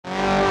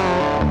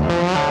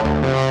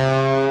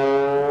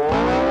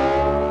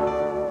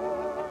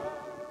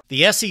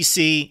The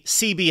SEC,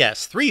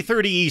 CBS,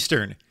 3:30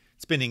 Eastern.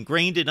 It's been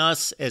ingrained in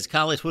us as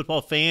college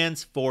football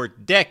fans for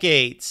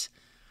decades.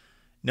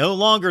 No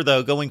longer,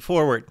 though, going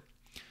forward.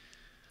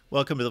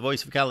 Welcome to the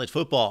Voice of College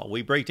Football.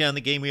 We break down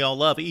the game we all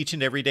love each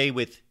and every day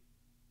with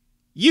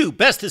you.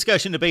 Best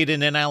discussion, debate,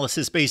 and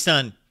analysis based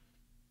on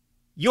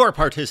your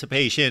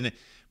participation.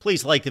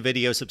 Please like the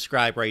video,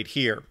 subscribe right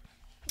here.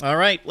 All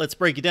right, let's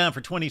break it down for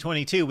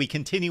 2022. We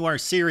continue our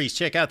series.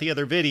 Check out the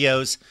other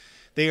videos.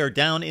 They are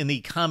down in the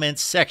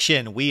comments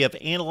section. We have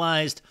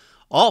analyzed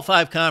all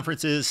 5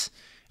 conferences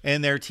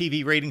and their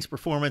TV ratings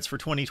performance for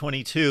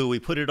 2022. We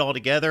put it all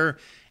together,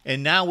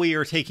 and now we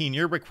are taking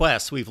your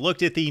requests. We've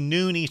looked at the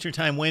noon Eastern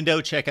time window.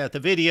 Check out the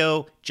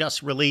video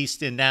just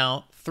released, and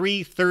now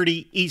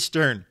 3:30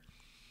 Eastern.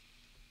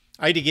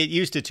 I had to get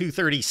used to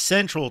 2:30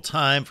 Central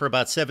Time for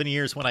about 7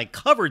 years when I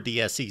covered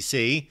the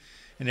SEC,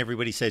 and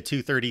everybody said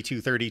 2:30,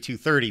 2:30,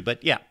 2:30.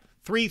 But yeah,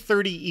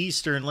 3:30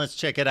 Eastern. Let's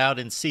check it out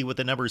and see what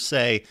the numbers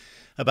say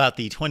about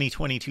the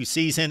 2022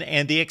 season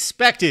and the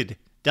expected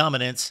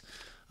dominance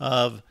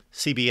of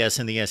CBS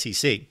in the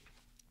SEC.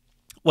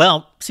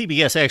 Well,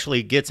 CBS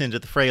actually gets into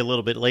the fray a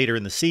little bit later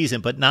in the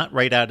season, but not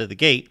right out of the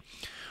gate.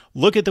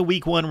 Look at the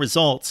Week 1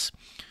 results.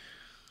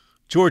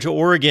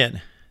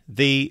 Georgia-Oregon,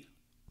 the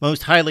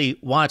most highly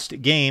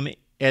watched game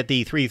at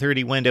the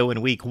 3:30 window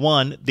in Week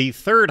 1, the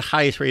third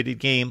highest rated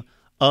game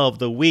of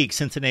the week.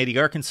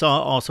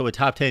 Cincinnati-Arkansas, also a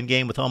top 10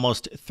 game with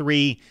almost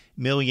 3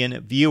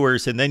 million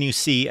viewers. And then you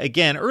see,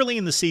 again, early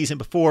in the season,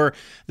 before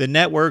the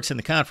networks and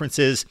the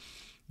conferences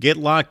get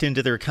locked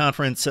into their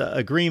conference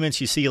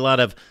agreements, you see a lot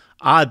of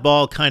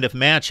oddball kind of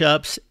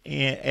matchups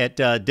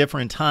at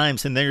different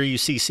times. And there you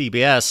see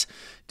CBS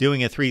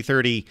doing a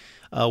 3:30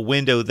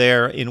 window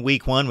there in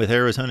Week 1 with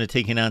Arizona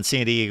taking on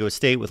San Diego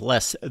State with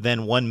less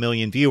than 1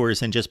 million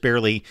viewers and just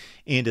barely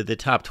into the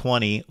top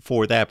 20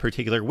 for that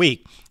particular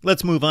week.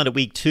 Let's move on to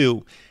Week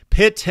 2.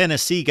 Pitt,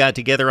 Tennessee got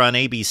together on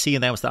ABC,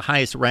 and that was the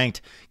highest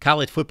ranked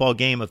college football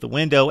game of the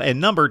window,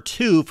 and number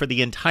 2 for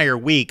the entire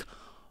week,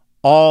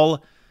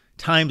 all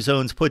time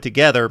zones put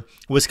together.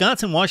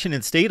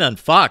 Wisconsin-Washington State on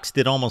Fox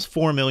did almost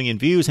 4 million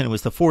views, and it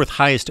was the 4th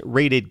highest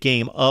rated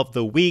game of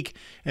the week.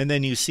 And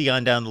then you see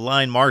on down the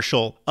line,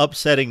 Marshall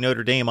upsetting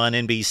Notre Dame on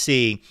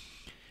NBC,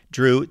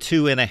 drew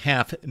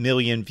 2.5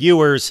 million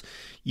viewers.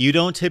 You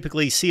don't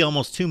typically see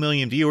almost 2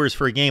 million viewers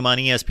for a game on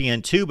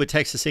ESPN2, but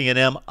Texas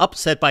A&M,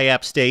 upset by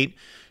App State,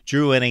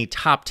 drew in a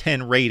top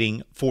 10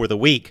 rating for the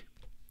week.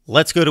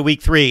 Let's go to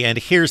Week 3, and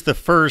here's the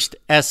first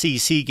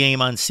SEC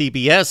game on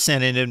CBS,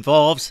 and it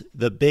involves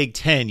the Big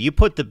Ten. You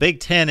put the Big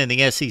Ten and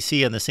the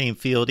SEC on the same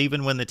field,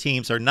 even when the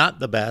teams are not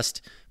the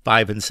best,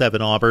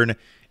 5-7 Auburn,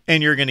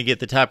 and you're going to get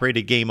the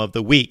top-rated game of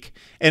the week.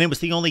 And it was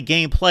the only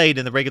game played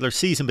in the regular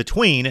season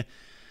between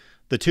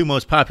the 2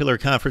 most popular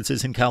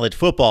conferences in college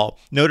football.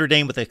 Notre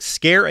Dame with a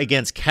scare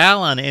against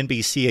Cal on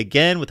NBC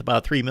again with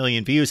about 3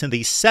 million views, and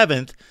the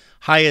 7th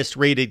highest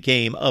rated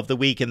game of the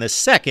week and the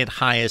 2nd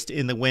highest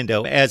in the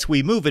window as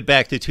we move it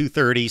back to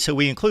 2:30. So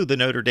we include the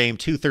Notre Dame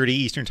 2:30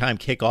 Eastern Time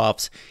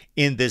kickoffs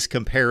in this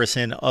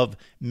comparison of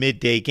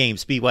midday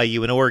games.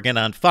 BYU and Oregon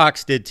on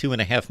Fox did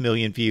 2.5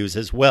 million views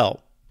as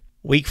well.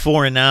 Week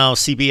 4 and now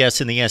CBS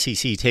and the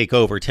SEC take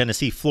over.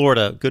 Tennessee,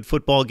 Florida, good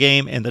football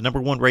game and the number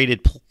 1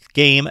 rated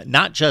game,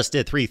 not just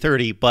at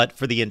 3:30, but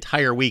for the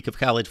entire week of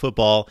college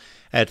football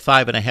at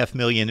 5.5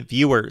 million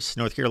viewers.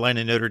 North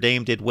Carolina, Notre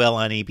Dame did well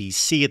on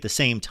ABC at the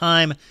same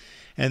time.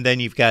 And then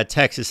you've got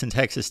Texas and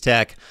Texas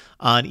Tech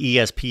on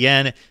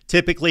ESPN.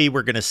 Typically,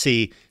 we're going to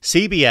see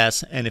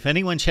CBS, and if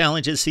anyone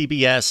challenges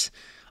CBS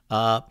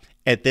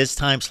at this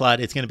time slot,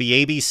 it's going to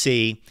be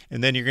ABC,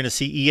 and then you're going to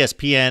see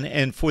ESPN.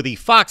 And for the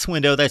Fox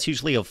window, that's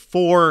usually a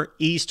 4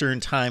 Eastern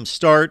time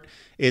start.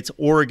 It's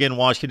Oregon,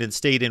 Washington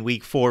State in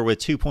Week 4 with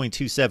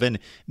 2.27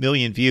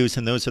 million views,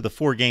 and those are the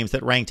 4 games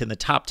that ranked in the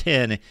top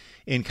 10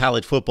 in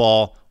college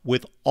football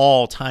with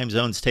all time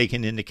zones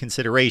taken into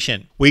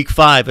consideration. Week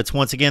 5, it's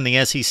once again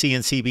the SEC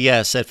and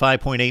CBS at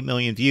 5.8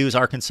 million views.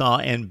 Arkansas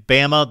and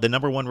Bama, the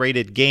number 1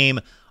 rated game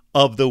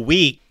of the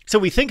week. So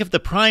we think of the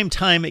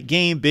primetime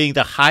game being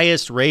the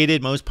highest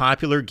rated, most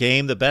popular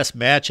game, the best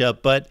matchup,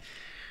 but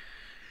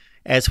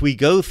as we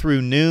go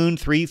through noon,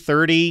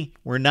 3:30,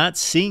 we're not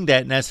seeing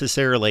that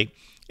necessarily.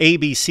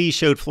 ABC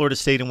showed Florida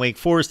State and Wake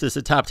Forest as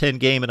a top 10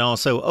 game, and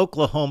also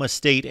Oklahoma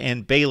State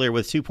and Baylor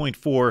with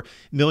 2.4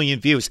 million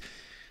views.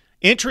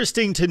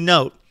 Interesting to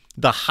note,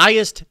 the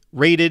highest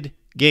rated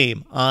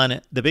game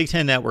on the Big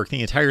Ten Network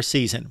the entire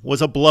season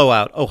was a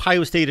blowout.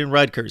 Ohio State and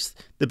Rutgers.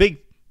 The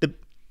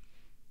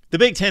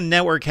Big Ten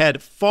Network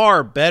had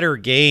far better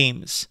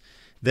games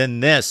than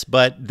this,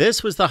 but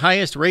this was the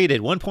highest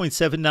rated,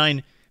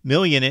 1.79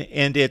 million,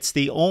 and it's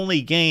the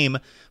only game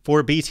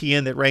for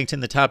BTN that ranked in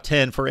the top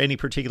 10 for any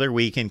particular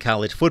week in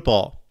college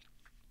football.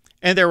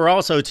 And there were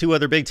also 2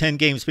 other Big Ten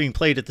games being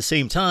played at the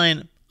same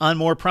time on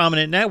more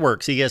prominent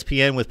networks,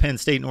 ESPN with Penn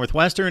State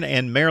Northwestern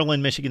and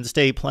Maryland Michigan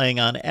State playing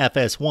on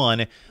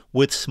FS1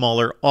 with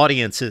smaller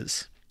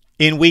audiences.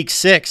 In Week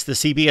 6, the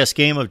CBS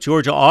game of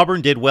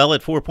Georgia-Auburn did well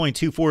at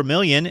 4.24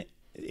 million.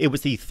 It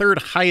was the third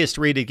highest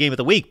rated game of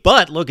the week,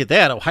 but look at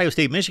that. Ohio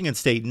State, Michigan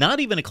State, not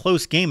even a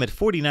close game at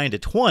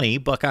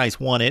 49-20. Buckeyes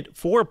won it,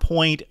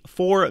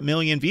 4.4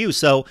 million views.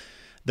 So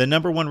the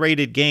number one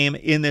rated game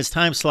in this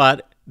time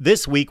slot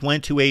this week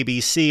went to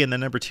ABC, and the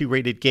number two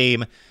rated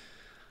game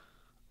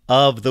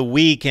of the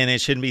week, and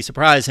it shouldn't be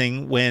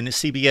surprising when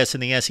CBS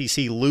and the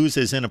SEC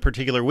loses in a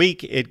particular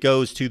week, it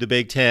goes to the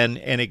Big Ten,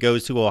 and it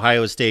goes to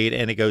Ohio State,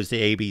 and it goes to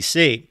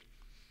ABC.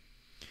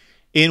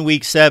 In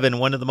Week 7,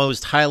 one of the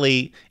most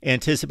highly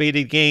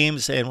anticipated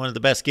games and one of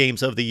the best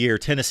games of the year,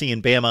 Tennessee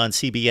and Bama on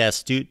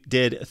CBS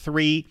did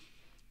 3.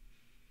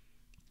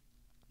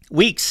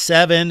 Week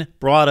 7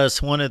 brought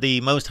us one of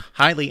the most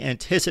highly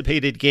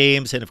anticipated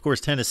games, and of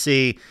course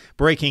Tennessee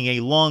breaking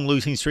a long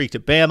losing streak to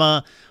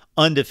Bama.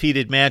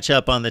 Undefeated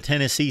matchup on the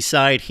Tennessee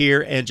side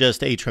here, and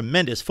just a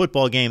tremendous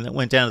football game that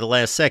went down to the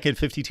last second,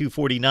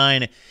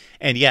 52-49.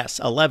 And yes,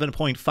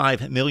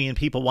 11.5 million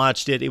people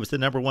watched it. It was the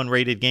number one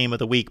rated game of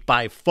the week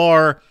by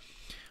far.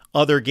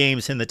 Other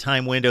games in the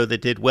time window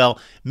that did well.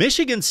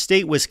 Michigan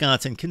State,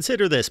 Wisconsin.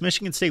 Consider this.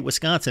 Michigan State,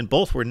 Wisconsin,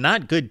 both were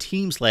not good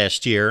teams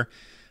last year.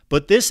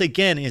 But this,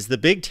 again, is the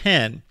Big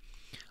Ten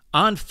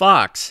on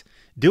Fox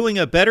doing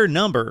a better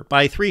number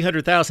by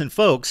 300,000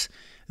 folks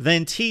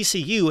than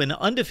TCU, an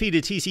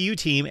undefeated TCU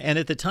team, and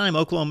at the time,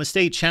 Oklahoma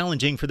State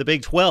challenging for the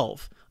Big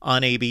 12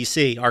 on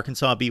ABC.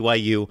 Arkansas,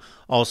 BYU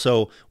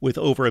also with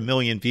over 1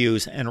 million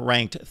views and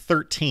ranked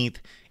 13th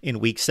in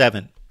Week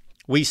 7.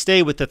 We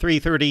stay with the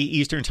 3:30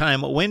 Eastern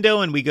Time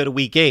window, and we go to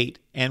Week 8,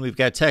 and we've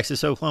got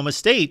Texas, Oklahoma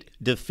State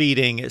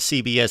defeating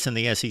CBS and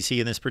the SEC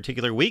in this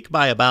particular week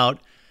by about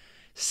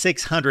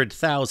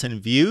 600,000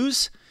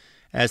 views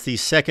as the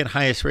second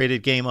highest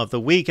rated game of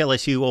the week.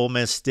 LSU Ole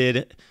Miss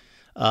did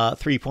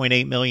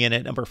 3.8 million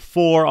at number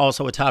 4.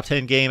 Also a top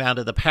 10 game out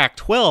of the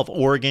Pac-12,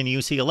 Oregon,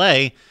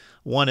 UCLA,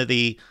 one of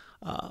the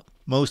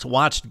most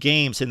watched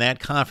games in that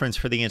conference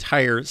for the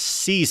entire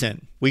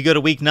season. We go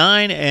to Week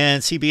 9,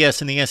 and CBS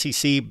and the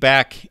SEC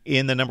back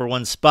in the number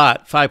 1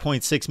 spot.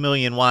 5.6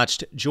 million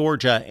watched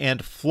Georgia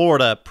and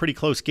Florida. Pretty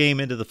close game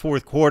into the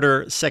fourth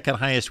quarter. Second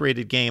highest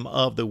rated game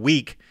of the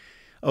week.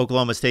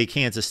 Oklahoma State,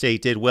 Kansas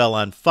State did well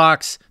on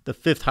Fox. The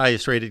fifth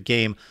highest rated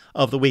game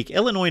of the week.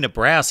 Illinois,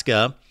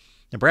 Nebraska.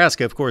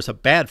 Nebraska, of course, a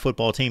bad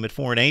football team at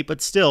 4-8,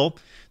 but still,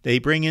 they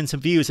bring in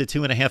some views at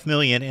 2.5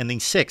 million, and the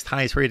sixth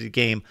highest rated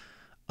game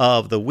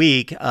of the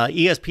week.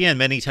 ESPN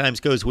many times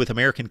goes with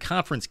American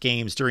Conference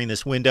games during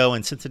this window,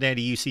 and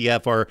Cincinnati,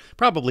 UCF are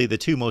probably the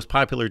two most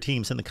popular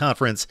teams in the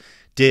conference,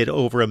 did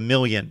over 1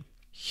 million.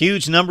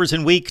 Huge numbers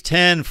in Week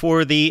 10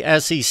 for the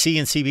SEC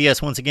and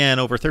CBS. Once again,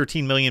 over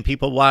 13 million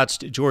people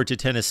watched Georgia,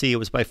 Tennessee. It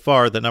was by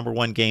far the number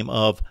 1 game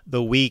of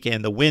the week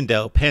and the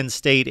window. Penn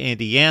State,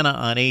 Indiana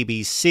on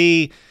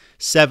ABC.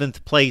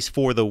 7th place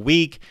for the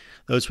week.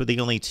 Those were the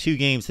only 2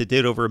 games that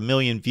did over 1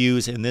 million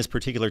views in this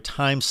particular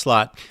time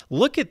slot.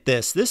 Look at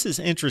this. This is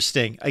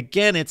interesting.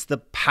 Again, it's the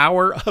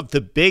power of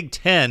the Big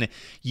Ten.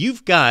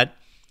 You've got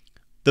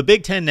the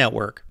Big Ten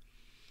Network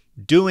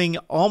doing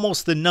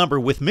almost the number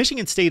with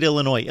Michigan State,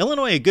 Illinois.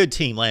 Illinois, a good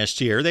team last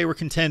year. They were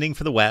contending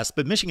for the West,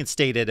 but Michigan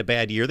State had a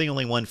bad year. They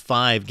only won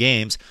 5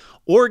 games.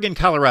 Oregon,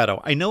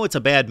 Colorado. I know it's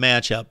a bad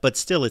matchup, but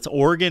still, it's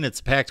Oregon, it's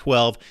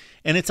Pac-12,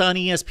 and it's on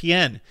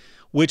ESPN,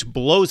 which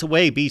blows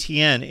away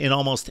BTN in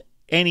almost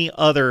any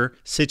other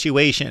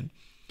situation,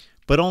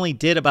 but only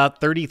did about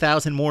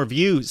 30,000 more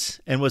views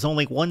and was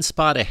only 1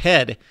 spot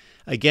ahead.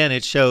 Again,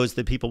 it shows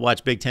that people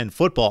watch Big Ten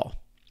football.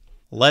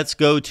 Let's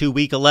go to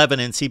Week 11,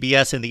 and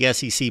CBS and the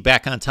SEC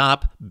back on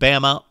top.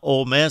 Bama,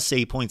 Ole Miss,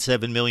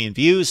 8.7 million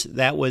views.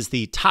 That was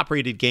the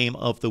top-rated game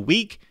of the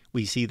week.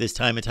 We see this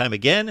time and time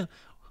again.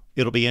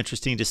 It'll be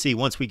interesting to see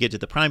once we get to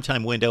the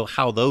primetime window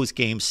how those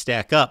games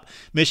stack up.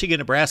 Michigan,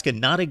 Nebraska,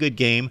 not a good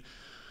game.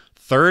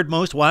 Third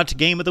most watched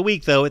game of the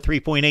week, though, at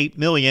 3.8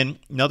 million.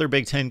 Another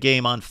Big Ten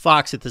game on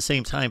Fox at the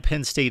same time.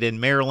 Penn State and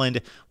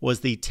Maryland was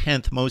the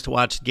 10th most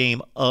watched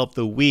game of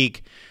the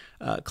week.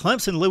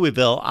 Clemson,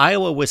 Louisville,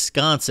 Iowa,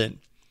 Wisconsin.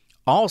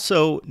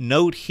 Also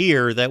note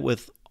here that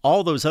with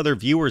all those other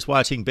viewers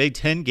watching Big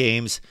Ten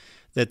games,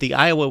 that the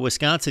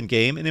Iowa-Wisconsin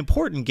game, an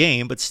important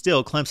game, but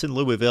still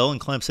Clemson-Louisville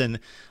and Clemson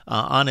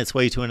on its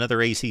way to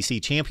another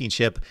ACC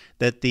championship,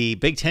 that the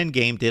Big Ten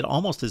game did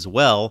almost as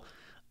well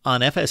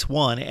on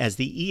FS1 as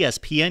the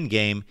ESPN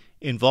game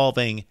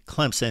involving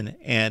Clemson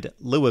and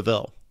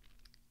Louisville.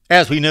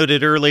 As we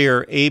noted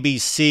earlier,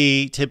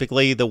 ABC,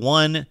 typically the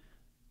one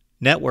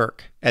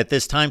network at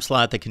this time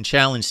slot that can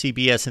challenge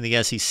CBS and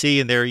the SEC,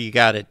 and there you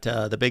got it.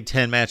 The Big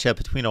Ten matchup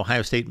between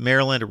Ohio State and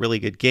Maryland, a really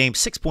good game.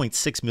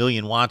 6.6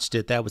 million watched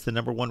it. That was the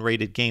number 1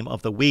 rated game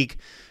of the week.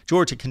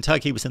 Georgia,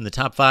 Kentucky was in the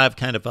top 5,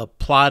 kind of a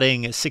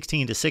plodding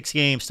 16-6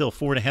 game. Still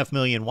 4.5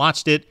 million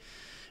watched it.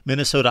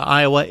 Minnesota,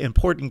 Iowa,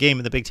 important game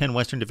in the Big Ten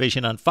Western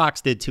Division on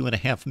Fox, did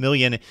 2.5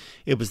 million.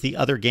 It was the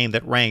other game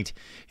that ranked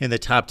in the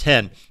top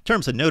 10. In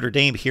terms of Notre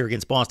Dame here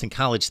against Boston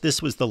College,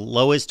 this was the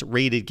lowest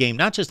rated game,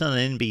 not just on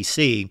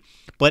NBC,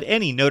 but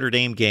any Notre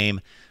Dame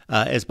game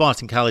as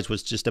Boston College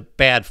was just a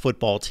bad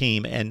football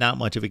team and not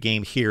much of a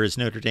game here, as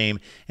Notre Dame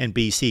and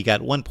BC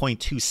got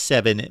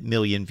 1.27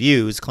 million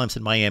views.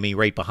 Clemson, Miami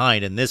right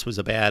behind, and this was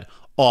a bad,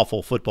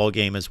 awful football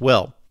game as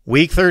well.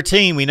 Week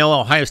 13, we know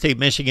Ohio State,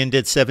 Michigan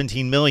did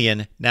 17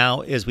 million. Now,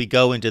 as we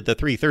go into the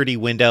 3:30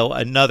 window,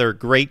 another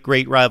great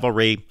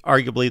rivalry,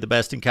 arguably the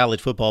best in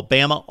college football.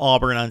 Bama,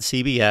 Auburn on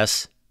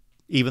CBS.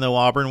 Even though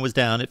Auburn was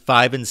down at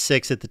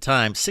 5-6 at the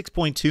time,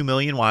 6.2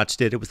 million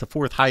watched it. It was the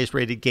fourth highest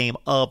rated game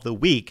of the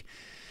week.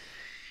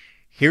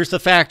 Here's the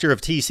factor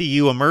of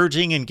TCU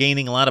emerging and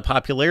gaining a lot of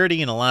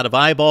popularity and a lot of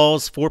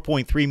eyeballs.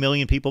 4.3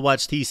 million people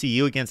watched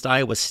TCU against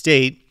Iowa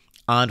State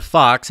on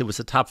Fox. It was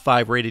a top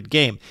 5 rated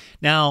game.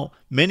 Now,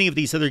 many of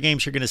these other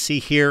games you're going to see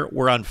here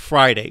were on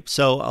Friday.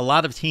 So a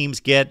lot of teams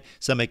get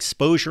some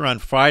exposure on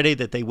Friday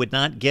that they would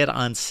not get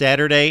on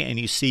Saturday, and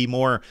you see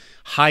more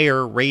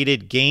higher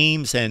rated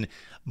games and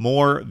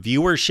more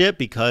viewership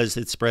because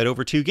it's spread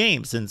over 2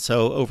 games, and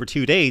so over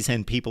 2 days,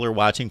 and people are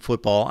watching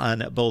football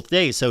on both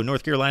days. So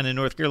North Carolina and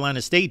North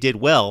Carolina State did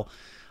well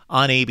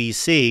on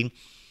ABC,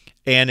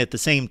 and at the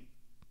same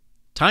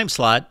time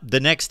slot, the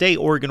next day,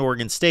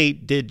 Oregon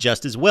State did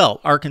just as well.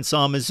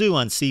 Arkansas, Mizzou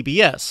on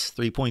CBS,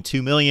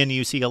 3.2 million.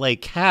 UCLA,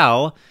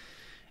 Cal,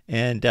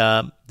 and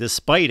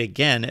despite,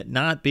 again,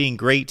 not being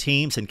great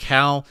teams, and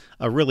Cal,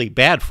 a really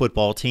bad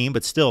football team,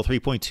 but still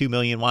 3.2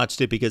 million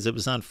watched it because it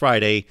was on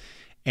Friday,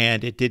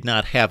 and it did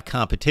not have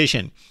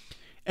competition.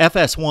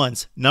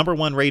 FS1's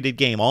 #1 rated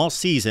game all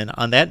season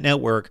on that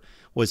network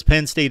was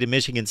Penn State and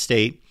Michigan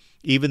State.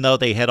 Even though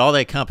they had all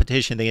that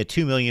competition, they had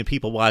 2 million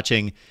people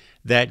watching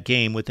that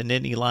game with the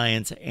Nittany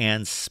Lions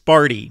and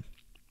Sparty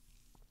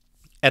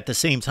at the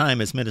same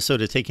time as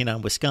Minnesota taking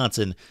on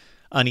Wisconsin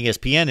on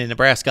ESPN. In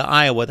Nebraska,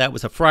 Iowa, that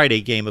was a Friday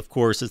game, of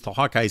course, as the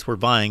Hawkeyes were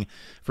vying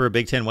for a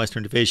Big Ten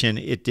Western Division.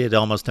 It did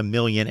almost 1.5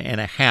 million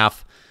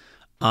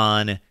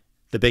on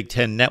the Big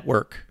Ten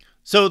Network.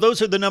 So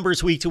those are the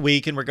numbers week to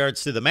week in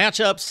regards to the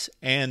matchups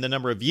and the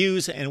number of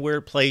views and where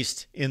it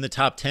placed in the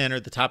top 10 or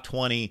the top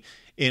 20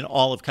 in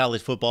all of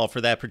college football for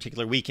that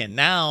particular weekend.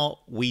 Now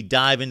we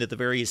dive into the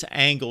various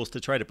angles to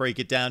try to break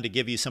it down to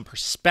give you some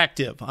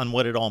perspective on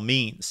what it all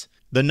means.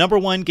 The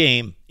 #1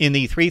 game in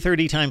the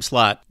 3:30 time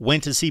slot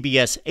went to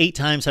CBS 8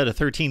 times out of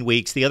 13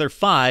 weeks. The other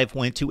 5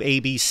 went to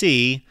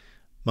ABC.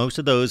 Most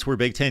of those were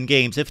Big Ten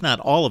games, if not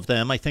all of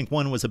them. I think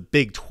one was a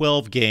Big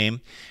 12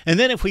 game. And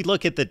then if we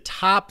look at the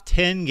top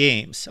 10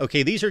 games,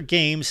 okay, these are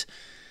games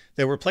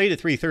that were played at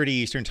 3:30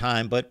 Eastern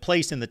Time, but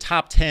placed in the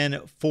top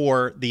 10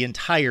 for the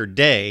entire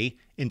day,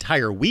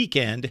 entire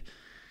weekend.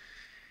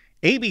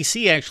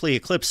 ABC actually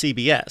eclipsed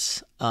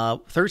CBS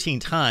 13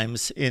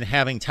 times in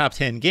having top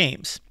 10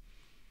 games.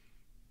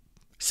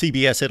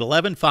 CBS at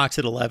 11, Fox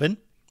at 11,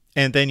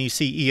 and then you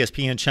see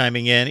ESPN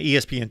chiming in.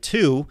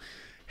 ESPN2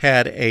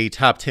 had a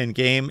top 10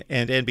 game,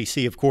 and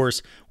NBC, of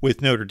course,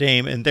 with Notre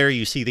Dame. And there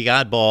you see the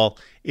oddball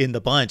in the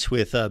bunch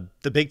with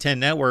the Big Ten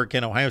Network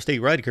and Ohio State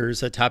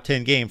Rutgers, a top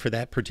 10 game for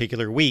that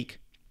particular week.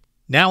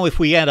 Now, if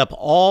we add up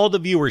all the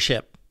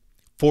viewership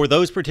for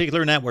those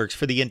particular networks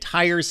for the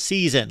entire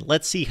season,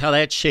 let's see how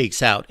that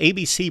shakes out.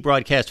 ABC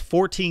broadcast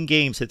 14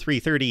 games at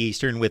 3:30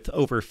 Eastern with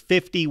over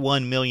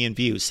 51 million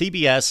views.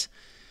 CBS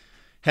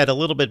had a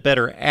little bit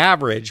better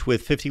average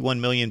with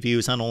 51 million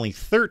views on only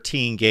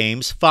 13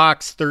 games.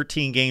 Fox,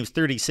 13 games,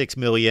 36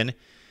 million.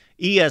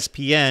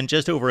 ESPN,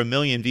 just over 1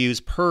 million views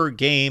per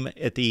game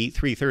at the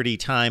 3:30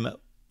 time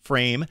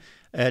frame.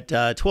 At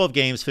 12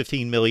 games,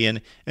 15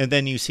 million. And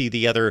then you see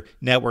the other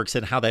networks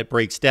and how that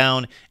breaks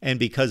down. And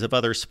because of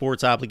other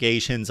sports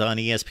obligations on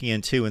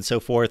ESPN2 and so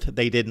forth,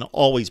 they didn't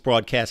always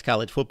broadcast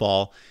college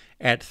football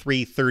at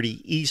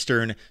 3:30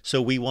 Eastern.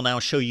 So we will now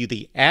show you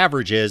the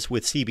averages,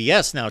 with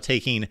CBS now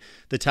taking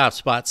the top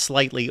spot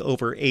slightly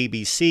over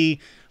ABC,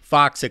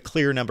 Fox a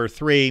clear number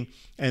 3,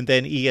 and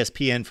then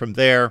ESPN from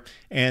there,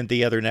 and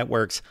the other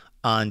networks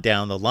on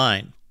down the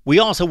line. We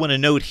also want to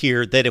note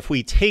here that if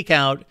we take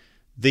out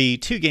the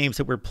 2 games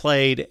that were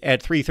played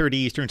at 3:30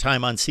 Eastern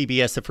Time on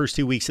CBS the first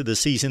 2 weeks of the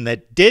season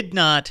that did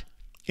not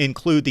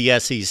include the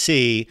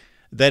SEC,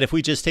 that if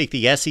we just take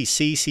the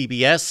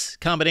SEC-CBS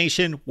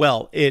combination,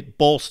 well, it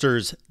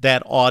bolsters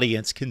that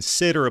audience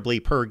considerably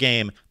per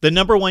game. The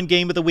 #1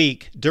 game of the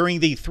week during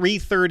the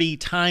 3:30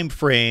 time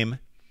frame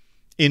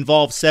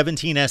involved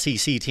 17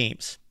 SEC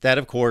teams. That,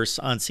 of course,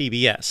 on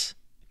CBS.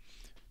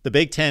 The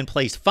Big Ten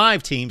placed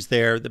 5 teams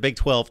there, the Big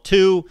 12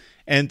 2,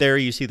 and there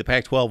you see the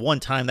Pac-12 one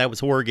time. That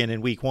was Oregon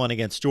in week 1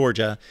 against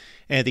Georgia,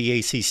 and the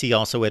ACC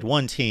also had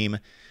 1 team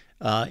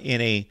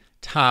in a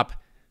top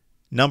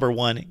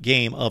 #1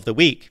 game of the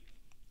week.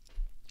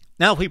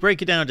 Now, if we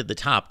break it down to the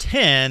top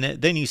 10,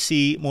 then you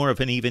see more of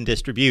an even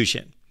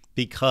distribution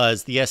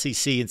because the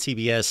SEC and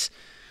CBS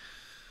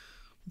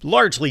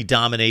largely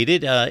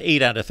dominated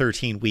 8 out of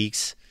 13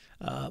 weeks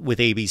with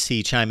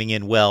ABC chiming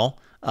in well.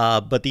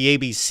 But the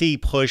ABC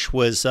push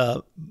was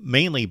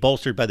mainly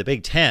bolstered by the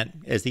Big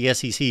Ten, as the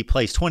SEC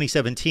placed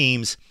 27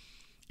 teams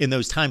in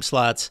those time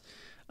slots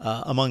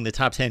among the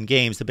top 10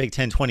 games, the Big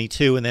Ten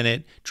 22, and then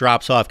it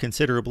drops off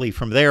considerably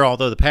from there,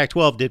 although the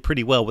Pac-12 did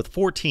pretty well with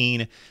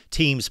 14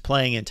 teams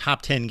playing in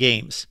top 10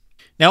 games.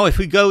 Now, if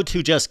we go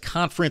to just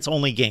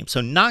conference-only games,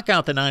 so knock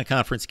out the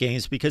non-conference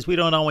games because we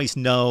don't always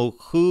know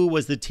who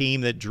was the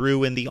team that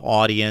drew in the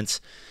audience,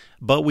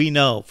 but we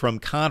know from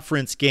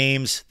conference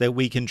games that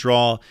we can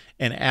draw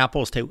an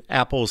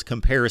apples-to-apples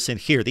comparison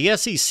here. The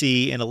SEC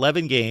in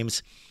 11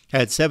 games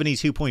had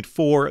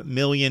 72.4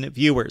 million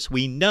viewers.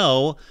 We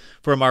know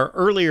from our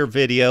earlier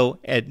video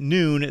at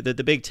noon that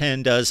the Big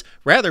Ten does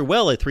rather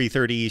well at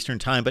 3:30 Eastern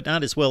Time, but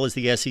not as well as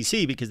the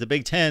SEC because the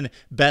Big Ten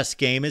best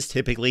game is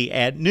typically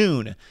at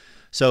noon.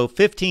 So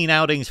 15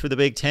 outings for the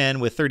Big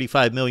Ten with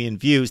 35 million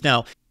views.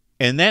 Now,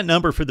 and that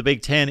number for the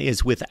Big Ten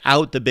is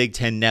without the Big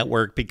Ten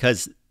Network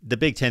because the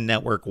Big Ten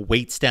Network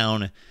weights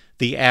down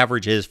the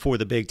averages for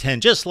the Big Ten,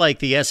 just like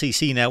the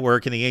SEC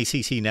Network and the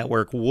ACC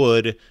Network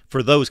would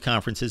for those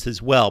conferences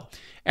as well.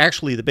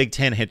 Actually, the Big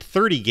Ten had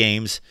 30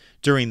 games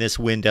during this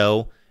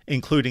window,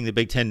 including the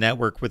Big Ten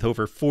Network with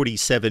over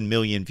 47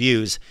 million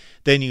views.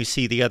 Then you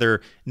see the other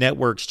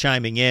networks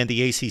chiming in.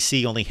 The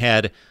ACC only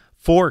had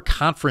 4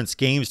 conference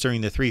games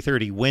during the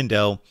 3:30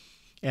 window,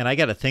 and I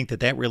got to think that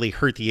that really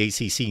hurt the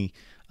ACC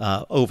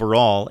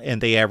overall,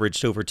 and they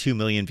averaged over 2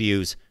 million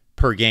views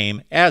per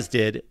game, as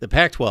did the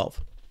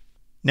Pac-12.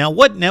 Now,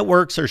 what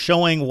networks are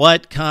showing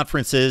what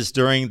conferences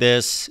during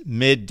this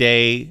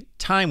midday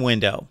time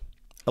window?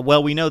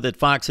 Well, we know that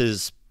Fox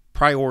is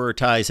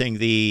prioritizing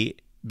the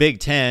Big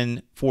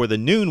Ten for the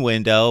noon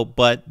window,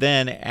 but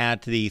then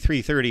at the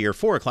 3:30 or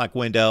 4 o'clock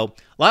window,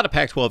 a lot of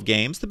Pac-12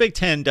 games. The Big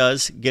Ten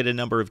does get a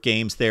number of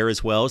games there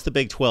as well as the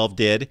Big 12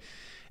 did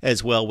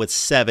as well, with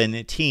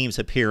 7 teams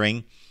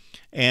appearing.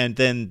 And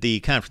then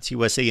the Conference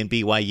USA and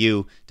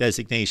BYU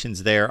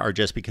designations there are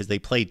just because they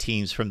play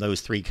teams from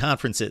those 3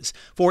 conferences.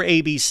 For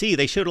ABC,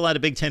 they showed a lot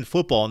of Big Ten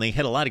football, and they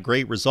had a lot of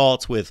great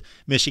results with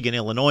Michigan,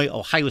 Illinois,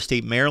 Ohio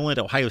State, Maryland,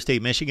 Ohio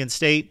State, Michigan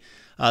State.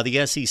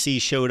 The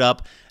SEC showed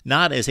up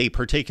not as a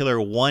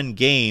particular one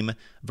game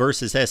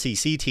versus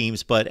SEC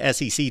teams, but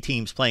SEC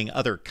teams playing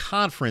other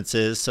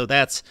conferences. So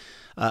that's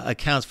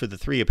accounts for the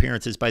 3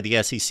 appearances by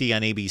the SEC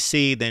on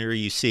ABC. There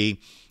you see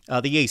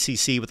the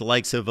ACC with the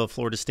likes of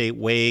Florida State,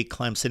 Wake,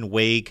 Clemson,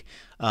 Wake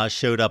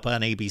showed up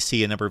on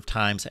ABC a number of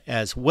times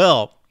as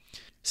well.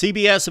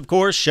 CBS, of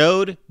course,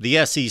 showed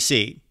the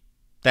SEC.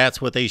 That's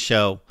what they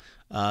show.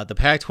 The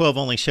Pac-12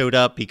 only showed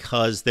up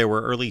because there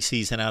were early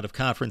season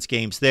out-of-conference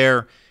games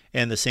there,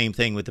 and the same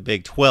thing with the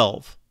Big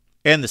 12.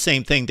 And the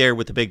same thing there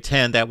with the Big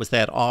Ten. That was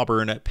that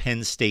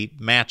Auburn-Penn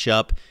State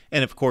matchup.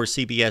 And, of course,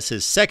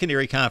 CBS's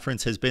secondary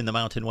conference has been the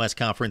Mountain West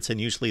Conference, and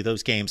usually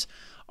those games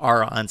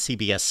are on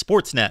CBS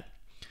Sportsnet.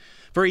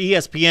 For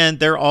ESPN,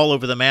 they're all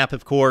over the map,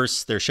 of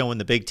course. They're showing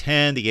the Big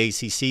Ten, the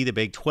ACC, the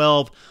Big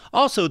 12.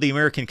 Also, the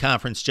American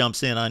Conference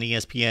jumps in on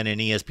ESPN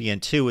and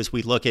ESPN2 as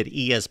we look at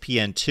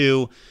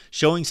ESPN2,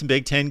 showing some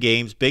Big Ten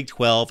games, Big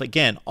 12.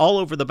 Again, all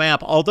over the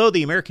map, although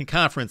the American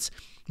Conference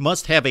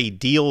must have a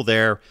deal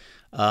there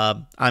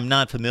I'm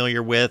not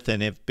familiar with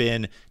and have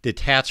been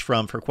detached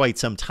from for quite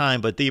some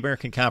time, but the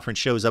American Conference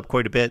shows up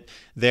quite a bit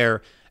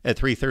there at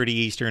 3:30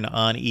 Eastern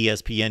on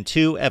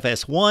ESPN2.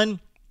 FS1,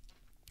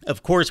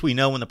 of course, we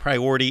know when the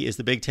priority is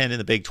the Big Ten and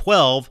the Big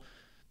 12.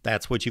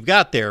 That's what you've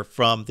got there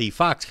from the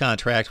Fox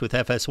contract with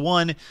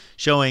FS1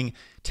 showing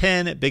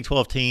 10 Big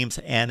 12 teams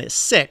and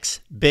 6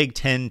 Big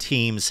 10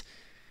 teams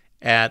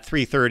at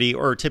 3:30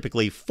 or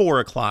typically 4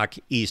 o'clock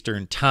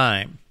Eastern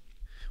Time.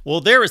 Well,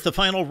 there is the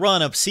final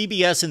run of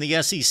CBS and the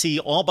SEC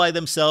all by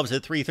themselves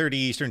at 3:30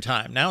 Eastern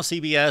Time. Now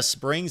CBS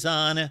brings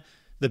on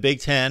the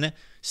Big Ten,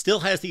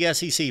 still has the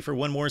SEC for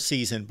one more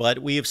season, but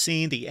we have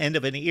seen the end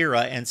of an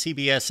era and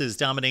CBS's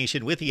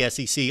domination with the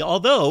SEC,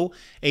 although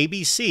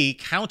ABC,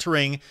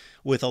 countering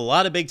with a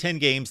lot of Big Ten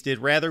games, did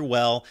rather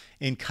well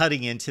in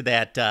cutting into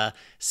that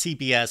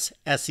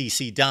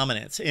CBS-SEC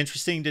dominance.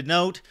 Interesting to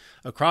note,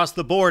 across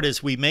the board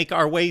as we make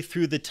our way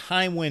through the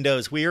time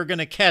windows, we are going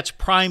to catch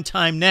prime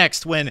time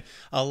next when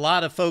a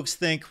lot of folks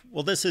think,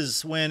 well, this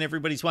is when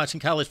everybody's watching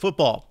college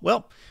football.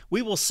 Well,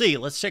 we will see.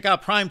 Let's check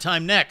out prime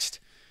time next,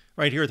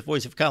 right here at the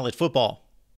Voice of College Football.